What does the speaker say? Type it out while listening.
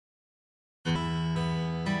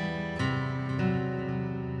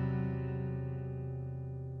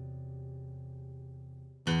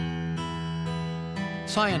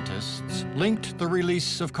Scientists linked the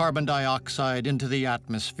release of carbon dioxide into the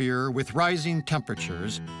atmosphere with rising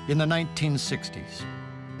temperatures in the 1960s.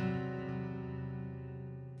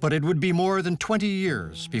 But it would be more than 20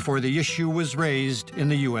 years before the issue was raised in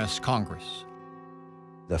the U.S. Congress.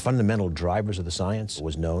 The fundamental drivers of the science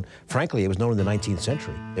was known. Frankly, it was known in the 19th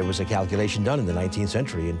century. There was a calculation done in the 19th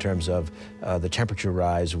century in terms of the temperature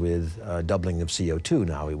rise with doubling of CO2.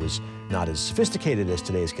 Now, it was not as sophisticated as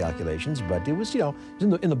today's calculations, but it was, you know,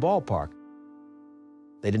 in the ballpark.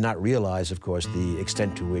 They did not realize, of course, the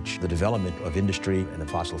extent to which the development of industry and the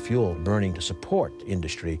fossil fuel burning to support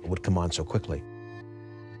industry would come on so quickly.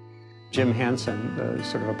 Jim Hansen,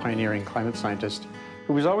 sort of a pioneering climate scientist,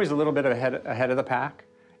 who was always a little bit ahead of the pack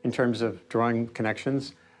in terms of drawing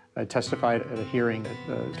connections, testified at a hearing at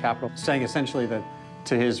the Capitol, saying essentially that,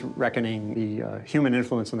 to his reckoning, the human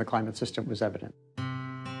influence on the climate system was evident.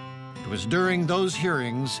 It was during those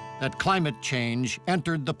hearings that climate change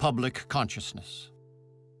entered the public consciousness.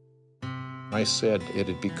 I said it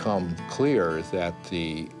had become clear that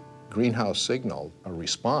the greenhouse signal, a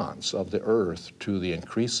response of the Earth to the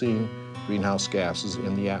increasing greenhouse gases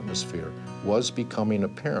in the atmosphere, was becoming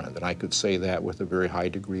apparent, and I could say that with a very high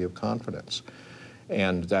degree of confidence.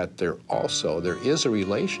 And that there is a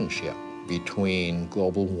relationship between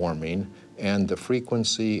global warming and the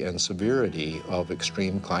frequency and severity of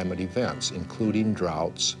extreme climate events, including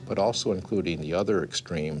droughts, but also including the other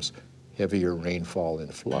extremes, heavier rainfall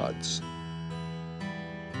and floods.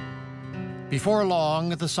 Before long,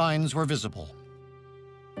 the signs were visible.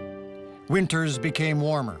 Winters became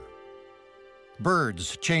warmer.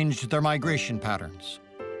 Birds changed their migration patterns.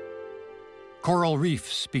 Coral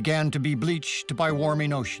reefs began to be bleached by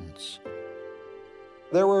warming oceans.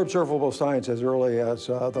 There were observable signs as early as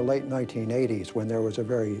the late 1980s, when there was a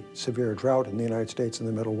very severe drought in the United States and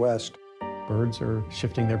the Middle West. Birds are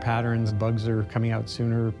shifting their patterns, bugs are coming out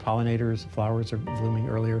sooner, pollinators, flowers are blooming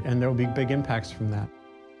earlier, and there will be big impacts from that.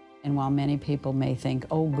 And while many people may think,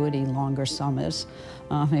 oh goody, longer summers,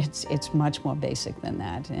 it's much more basic than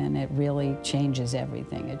that, and it really changes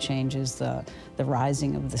everything. It changes the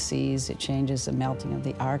rising of the seas, it changes the melting of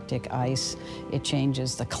the Arctic ice, it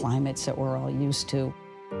changes the climates that we're all used to.